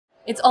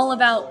It's all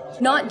about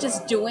not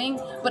just doing,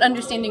 but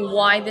understanding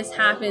why this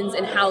happens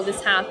and how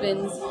this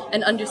happens,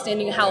 and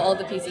understanding how all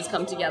the pieces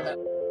come together.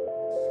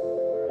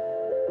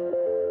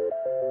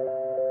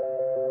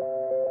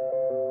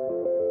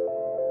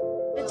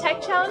 The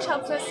Tech Challenge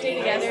helps us stay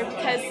together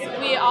because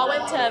we all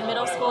went to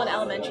middle school and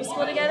elementary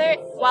school together.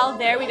 While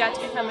there, we got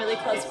to become really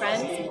close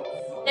friends.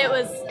 It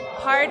was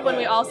hard when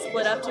we all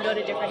split up to go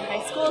to different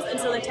high schools, and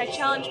so the Tech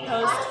Challenge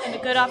posed a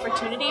good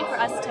opportunity for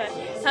us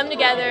to come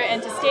together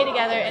and to stay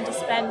together and to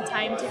spend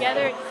time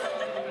together.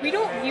 We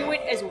don't view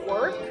it as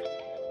work.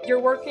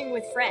 You're working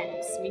with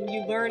friends. I mean,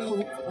 you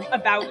learn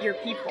about your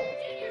people.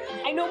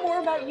 I know more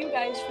about you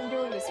guys from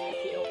doing this with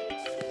you.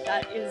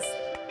 That is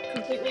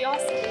completely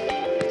awesome.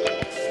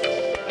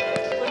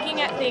 Looking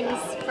at things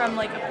from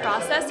like a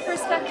process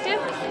perspective,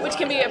 which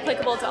can be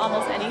applicable to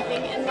almost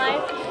anything in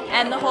life,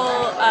 and the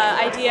whole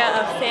idea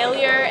of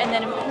failure and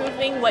then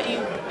improving what you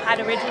had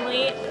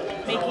originally,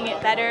 making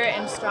it better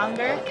and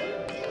stronger.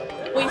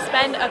 We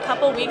spend a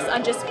couple weeks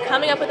on just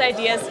coming up with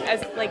ideas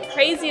as like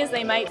crazy as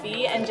they might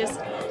be and just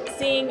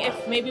seeing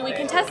if maybe we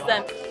can test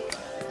them.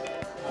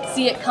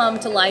 See it come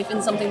to life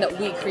in something that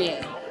we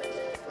create.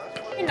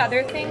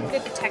 Another thing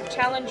that the Tech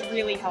Challenge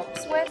really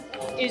helps with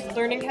is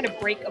learning how to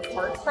break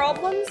apart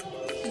problems.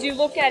 Because you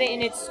look at it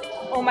and it's,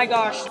 oh my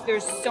gosh,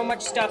 there's so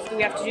much stuff that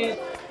we have to do.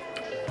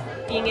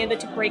 Being able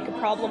to break a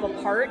problem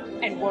apart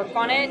and work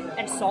on it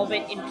and solve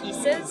it in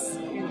pieces,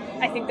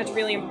 I think that's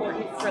really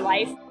important for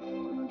life.